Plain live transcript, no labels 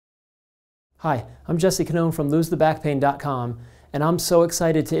Hi, I'm Jesse Canone from LoseTheBackPain.com, and I'm so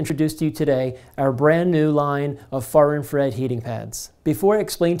excited to introduce to you today our brand new line of far infrared heating pads. Before I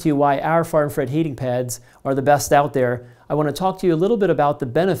explain to you why our far infrared heating pads are the best out there, I want to talk to you a little bit about the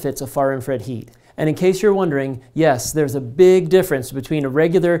benefits of far infrared heat. And in case you're wondering, yes, there's a big difference between a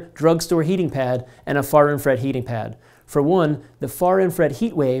regular drugstore heating pad and a far infrared heating pad. For one, the far infrared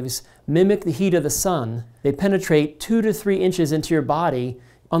heat waves mimic the heat of the sun. They penetrate 2 to 3 inches into your body,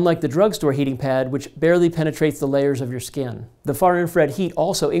 unlike the drugstore heating pad, which barely penetrates the layers of your skin. The far infrared heat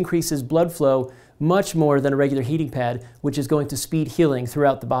also increases blood flow much more than a regular heating pad, which is going to speed healing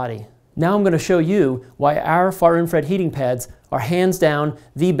throughout the body. Now I'm going to show you why our far infrared heating pads are hands down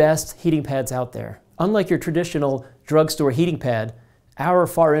the best heating pads out there. Unlike your traditional drugstore heating pad, our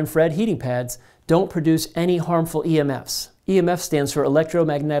far infrared heating pads don't produce any harmful EMFs. EMF stands for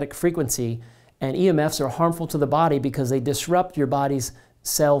electromagnetic frequency, and EMFs are harmful to the body because they disrupt your body's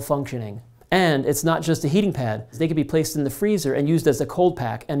cell functioning. And it's not just a heating pad. They can be placed in the freezer and used as a cold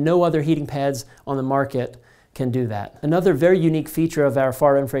pack, and no other heating pads on the market can do that. Another very unique feature of our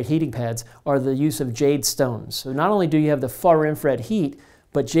far infrared heating pads are the use of jade stones. So not only do you have the far infrared heat,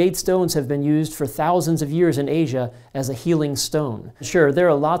 but jade stones have been used for thousands of years in Asia as a healing stone. Sure, there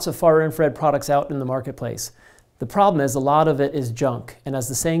are lots of far infrared products out in the marketplace. The problem is a lot of it is junk, and as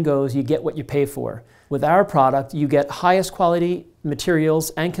the saying goes, you get what you pay for. With our product, you get highest quality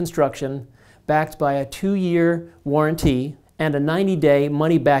materials and construction backed by a 2-year warranty and a 90-day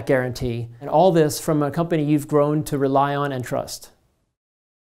money-back guarantee, and all this from a company you've grown to rely on and trust.